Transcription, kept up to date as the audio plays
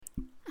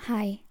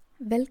Hi,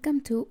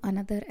 welcome to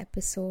another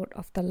episode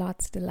of The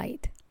Lord's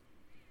Delight.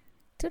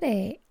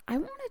 Today, I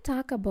want to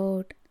talk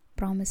about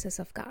promises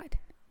of God.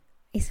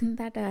 Isn't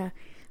that a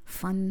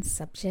fun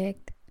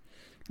subject?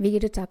 We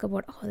get to talk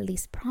about all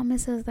these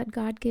promises that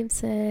God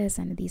gives us,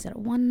 and these are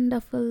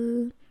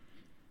wonderful.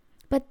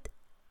 But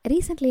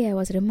recently, I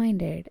was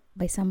reminded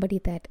by somebody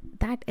that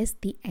that is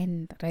the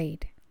end,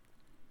 right?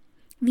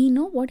 We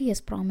know what He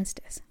has promised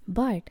us,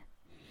 but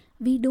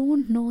we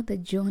don't know the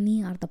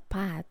journey or the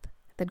path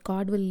that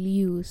God will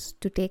use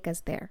to take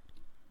us there.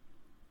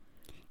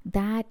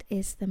 That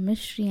is the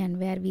mystery, and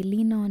where we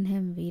lean on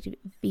Him,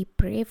 we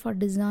pray for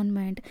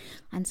discernment,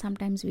 and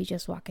sometimes we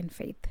just walk in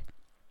faith.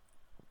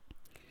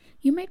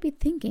 You might be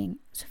thinking,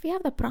 so if we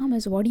have the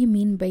promise, what do you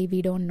mean by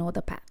we don't know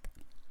the path?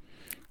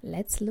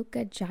 Let's look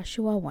at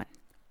Joshua 1.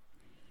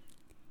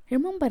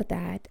 Remember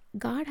that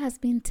God has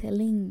been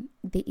telling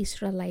the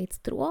Israelites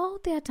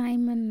throughout their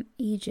time in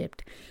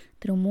Egypt,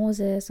 through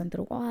Moses and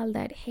through all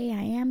that, hey,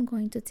 I am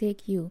going to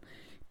take you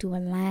to a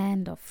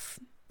land of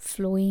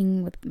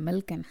flowing with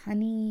milk and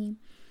honey.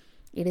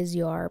 It is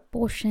your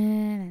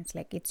portion. It's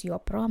like it's your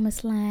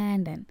promised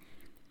land.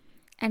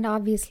 And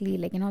obviously,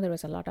 there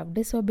was a lot of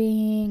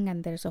disobeying,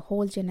 and there's a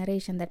whole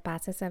generation that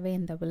passes away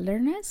in the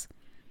wilderness.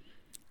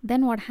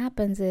 Then what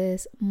happens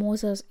is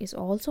Moses is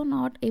also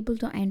not able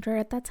to enter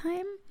at that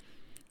time,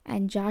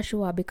 and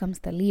Joshua becomes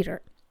the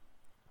leader.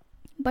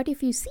 But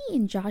if you see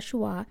in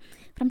Joshua,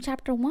 from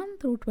chapter 1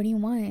 through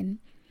 21,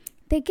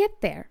 they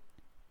get there.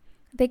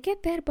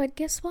 But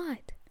guess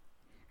what?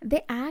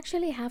 They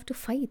actually have to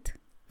fight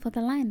for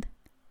the land.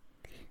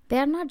 They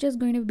are not just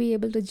going to be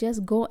able to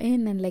just go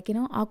in and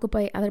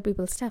occupy other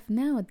people's stuff.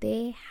 No,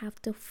 they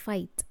have to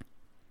fight.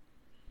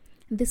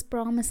 This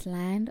promised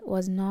land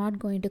was not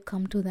going to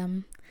come to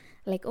them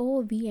like,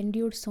 oh, we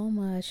endured so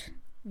much,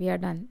 we are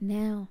done.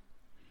 No.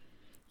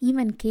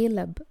 Even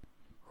Caleb,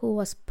 who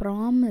was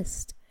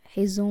promised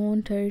his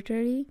own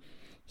territory,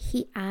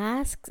 he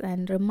asks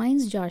and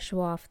reminds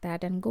Joshua of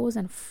that and goes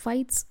and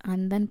fights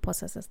and then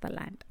possesses the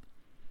land.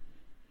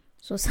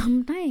 So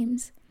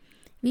sometimes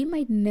we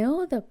might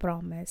know the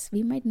promise,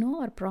 we might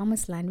know our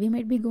promised land, we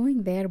might be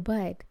going there,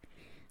 but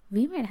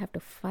we might have to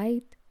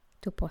fight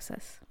to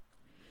possess.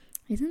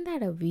 Isn't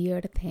that a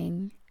weird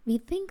thing? We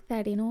think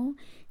that,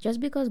 just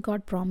because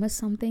God promised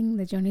something,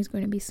 the journey is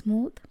going to be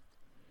smooth.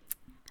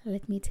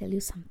 Let me tell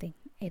you something,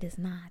 it is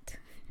not.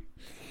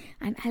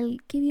 And I'll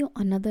give you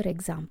another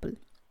example.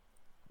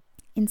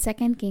 In 2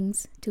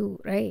 Kings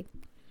 2, right?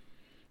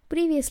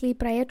 Previously,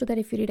 prior to that,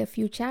 if you read a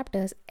few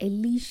chapters,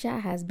 Elisha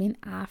has been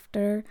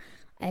after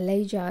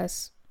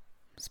Elijah's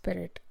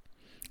spirit.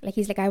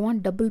 He's like, I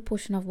want double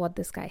portion of what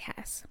this guy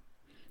has.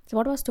 So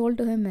what was told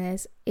to him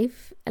is,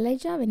 if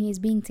Elijah, when he is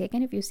being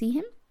taken, if you see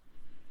him,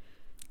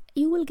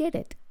 you will get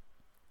it.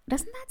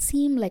 Doesn't that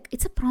seem like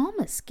it's a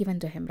promise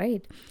given to him,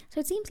 right? So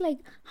it seems like,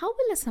 how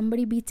will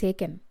somebody be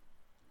taken?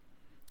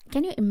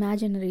 Can you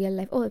imagine in real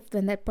life,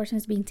 when that person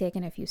is being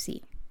taken, if you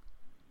see?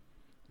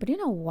 But you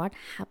know what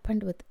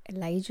happened with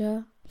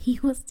Elijah?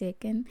 He was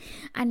taken,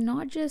 and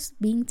not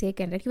just being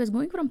taken, right? He was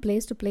going from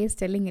place to place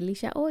telling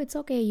Elisha, oh, it's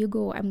okay, you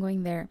go, I'm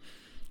going there.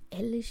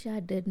 Elisha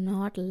did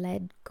not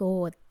let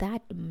go.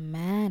 That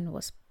man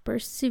was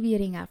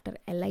persevering after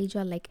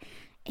Elijah like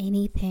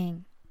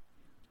anything.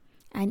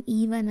 And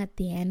even at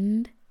the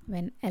end,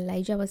 when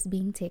Elijah was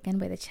being taken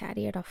by the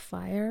chariot of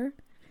fire,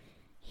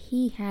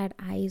 he had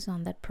eyes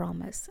on that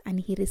promise, and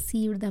he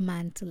received the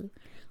mantle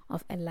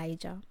of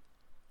Elijah.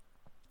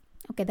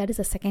 Okay, that is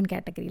a second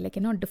category,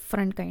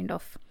 different kind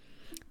of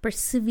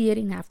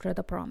persevering after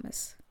the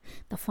promise.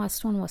 The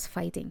first one was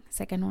fighting.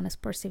 Second one is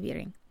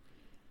persevering.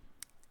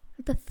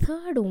 The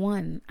third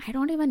one, I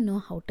don't even know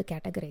how to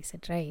categorize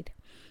it, right?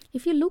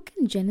 If you look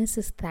in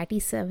Genesis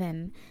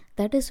 37,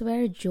 that is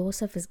where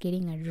Joseph is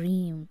getting a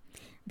dream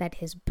that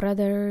his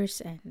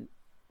brothers and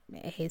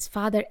his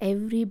father,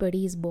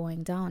 everybody is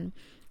bowing down.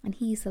 And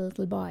he's a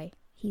little boy.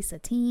 He's a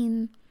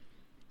teen.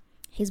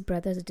 His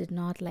brothers did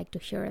not like to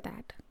hear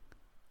that.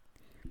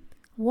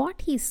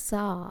 What he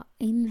saw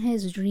in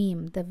his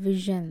dream, the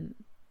vision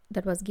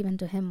that was given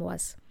to him,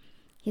 was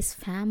his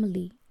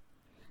family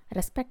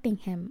respecting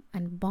him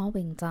and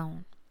bowing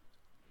down.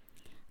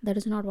 That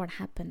is not what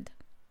happened.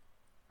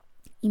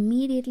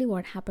 Immediately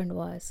what happened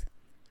was,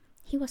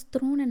 he was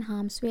thrown in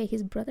harm's way.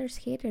 His brothers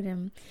hated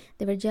him.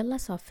 They were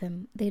jealous of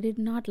him. They did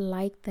not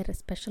like the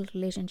special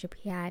relationship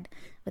he had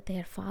with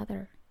their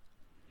father.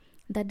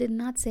 That did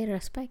not say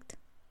respect.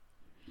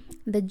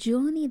 The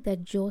journey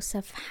that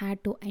Joseph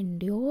had to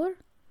endure,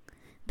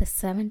 the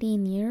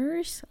 17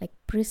 years,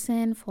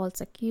 prison,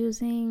 false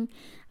accusing,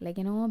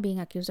 being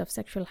accused of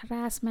sexual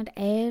harassment,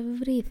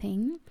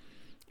 everything.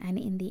 And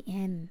in the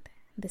end,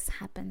 this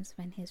happens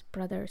when his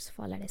brothers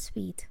fall at his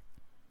feet.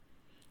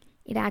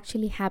 It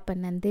actually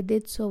happened, and they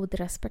did so with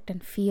respect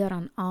and fear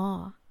and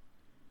awe,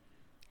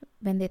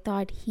 when they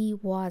thought he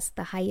was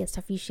the highest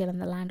official in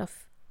the land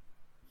of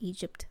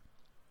Egypt.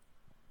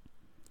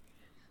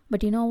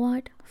 But you know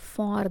what?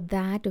 For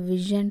that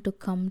vision to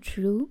come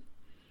true,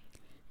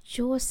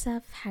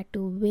 Joseph had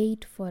to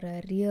wait for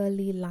a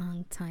really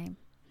long time.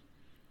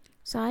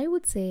 So I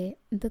would say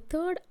the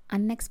third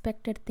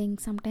unexpected thing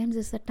sometimes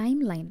is the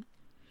timeline.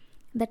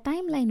 The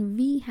timeline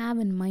we have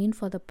in mind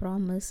for the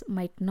promise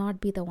might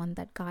not be the one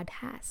that God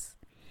has.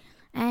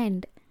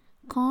 And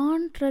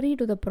contrary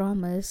to the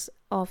promise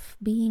of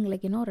being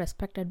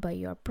respected by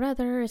your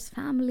brothers,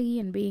 family,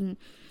 and being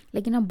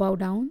bow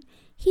down,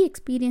 he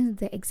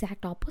experienced the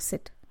exact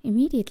opposite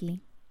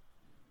immediately.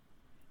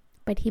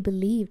 But he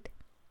believed.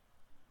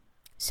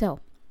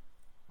 So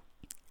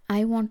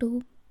I want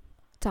to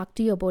talk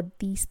to you about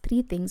these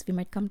three things. We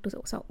might come to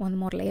one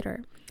more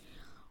later.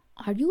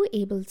 Are you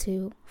able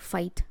to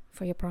fight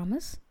for your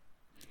promise?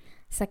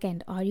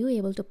 Second, are you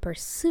able to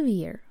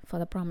persevere for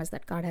the promise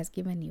that God has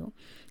given you?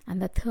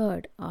 And the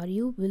third, are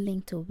you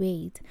willing to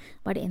wait,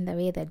 but in the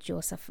way that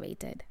Joseph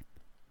waited?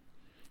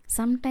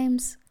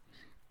 Sometimes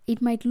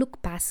it might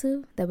look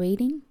passive, the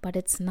waiting, but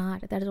it's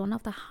not. That is one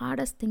of the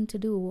hardest thing to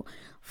do,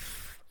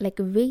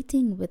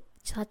 waiting with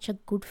such a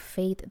good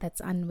faith that's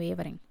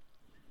unwavering.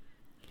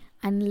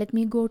 And let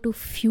me go to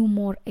few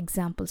more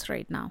examples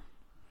right now.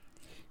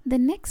 The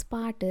next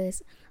part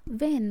is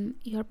when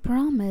your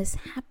promise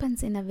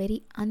happens in a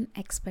very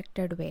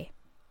unexpected way.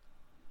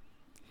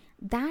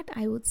 That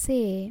I would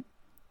say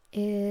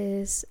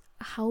is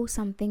how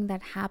something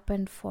that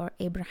happened for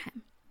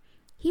Abraham.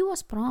 He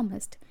was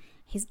promised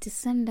his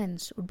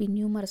descendants would be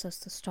numerous as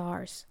the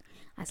stars,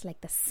 as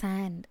like the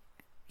sand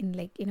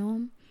in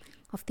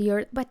of the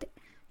earth. But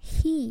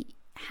he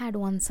had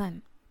one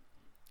son.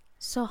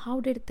 So how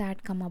did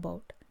that come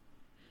about?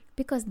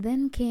 Because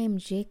then came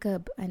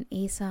Jacob and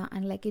Esau,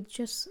 and it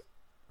just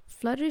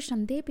flourished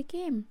and they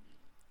became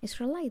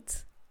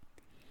Israelites.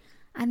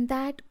 And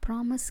that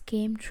promise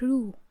came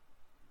true.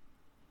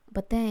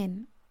 But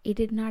then it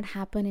did not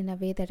happen in a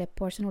way that a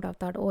person would have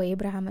thought, oh,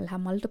 Abraham will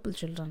have multiple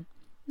children.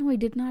 No,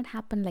 it did not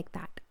happen like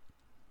that.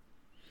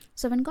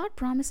 So when God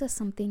promises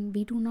something,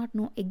 we do not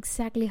know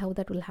exactly how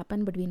that will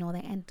happen, but we know the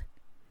end.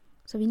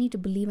 So we need to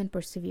believe and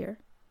persevere.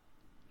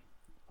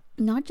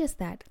 Not just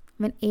that,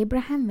 when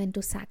Abraham went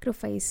to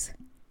sacrifice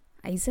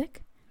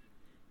Isaac,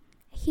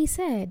 he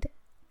said,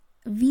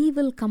 we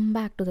will come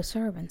back to the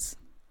servants.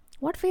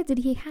 What faith did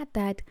he have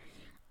that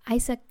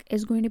Isaac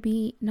is going to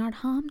be not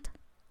harmed?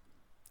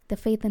 The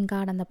faith in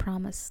God and the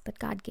promise that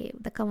God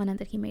gave, the covenant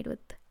that he made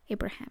with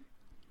Abraham.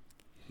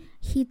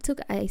 He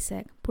took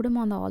Isaac, put him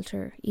on the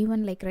altar,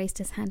 even raised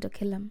his hand to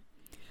kill him.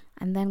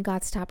 And then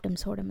God stopped him,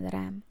 sowed him the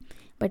ram.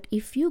 But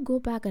if you go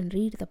back and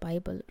read the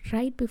Bible,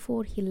 right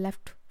before he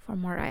left for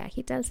Moriah,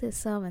 he tells his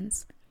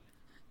servants,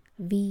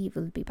 we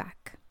will be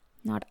back,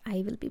 not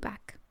I will be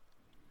back.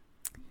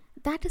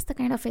 That is the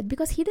kind of faith,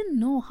 because he didn't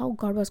know how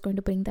God was going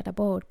to bring that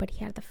about, but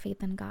he had the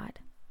faith in God.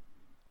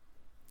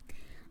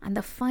 And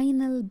the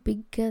final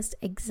biggest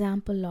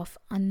example of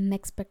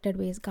unexpected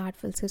ways God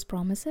fulfills his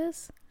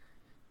promises,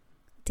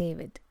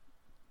 David.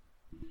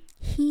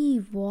 He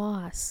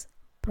was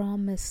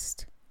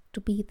promised to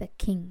be the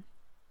king.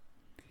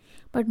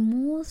 But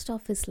most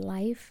of his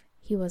life,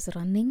 he was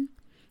running.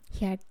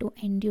 He had to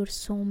endure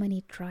so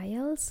many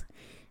trials.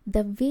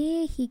 The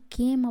way he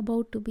came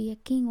about to be a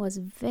king was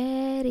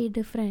very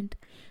different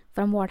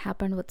from what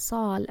happened with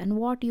Saul and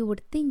what you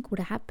would think would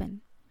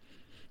happen.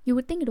 You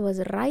would think it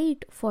was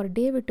right for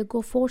David to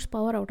go force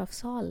power out of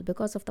Saul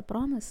because of the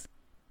promise.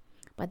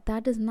 But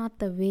that is not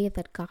the way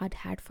that God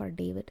had for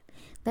David.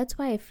 That's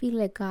why I feel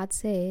like God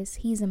says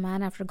he's a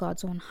man after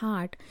God's own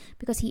heart,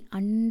 because he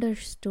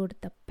understood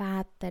the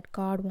path that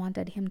God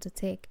wanted him to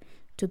take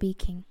to be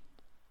king.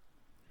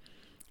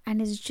 And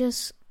it's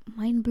just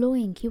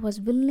mind-blowing. He was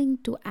willing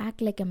to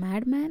act like a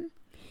madman.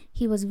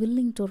 He was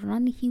willing to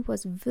run. He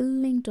was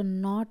willing to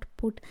not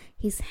put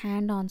his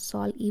hand on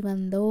Saul,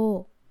 even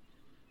though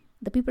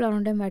the people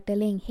around him were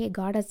telling, hey,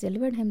 God has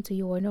delivered him to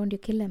you. Why don't you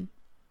kill him?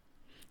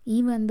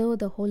 Even though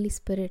the Holy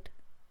Spirit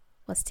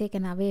was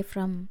taken away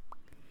from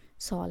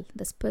Saul,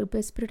 the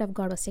Spirit of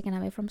God was taken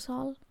away from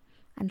Saul,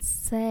 and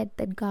said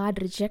that God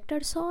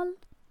rejected Saul,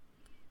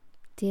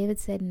 David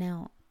said,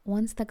 no,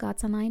 once the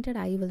God's anointed,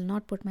 I will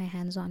not put my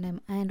hands on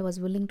him, and was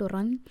willing to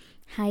run,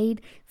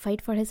 hide,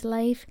 fight for his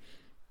life,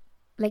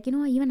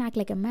 even act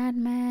like a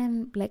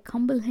madman,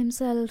 humble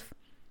himself.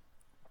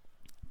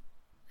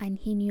 And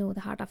he knew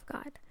the heart of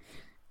God.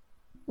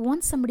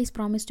 Once somebody's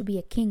promised to be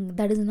a king,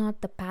 that is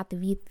not the path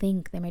we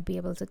think they might be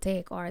able to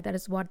take, or that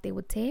is what they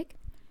would take,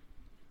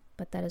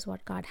 but that is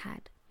what God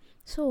had.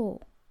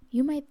 So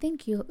you might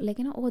think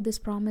oh, this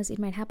promise, it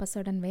might happen a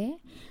certain way.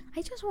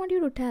 I just want you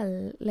to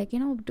tell,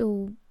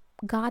 to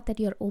God that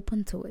you're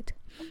open to it,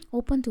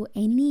 open to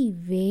any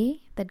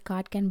way that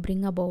God can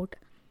bring about.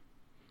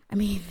 I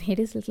mean, it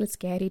is a little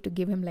scary to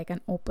give him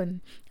an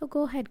open, oh,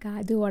 go ahead,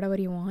 God, do whatever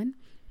you want,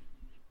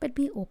 but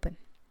be open.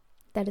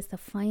 That is the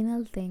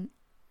final thing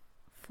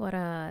for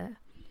a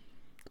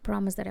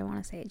promise that I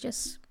want to say.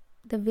 Just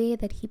the way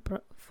that he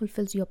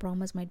fulfills your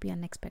promise might be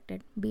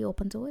unexpected. Be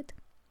open to it.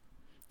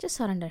 Just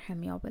surrender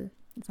him your will.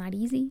 It's not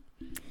easy,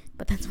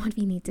 but that's what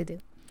we need to do.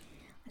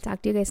 I'll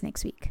talk to you guys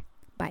next week.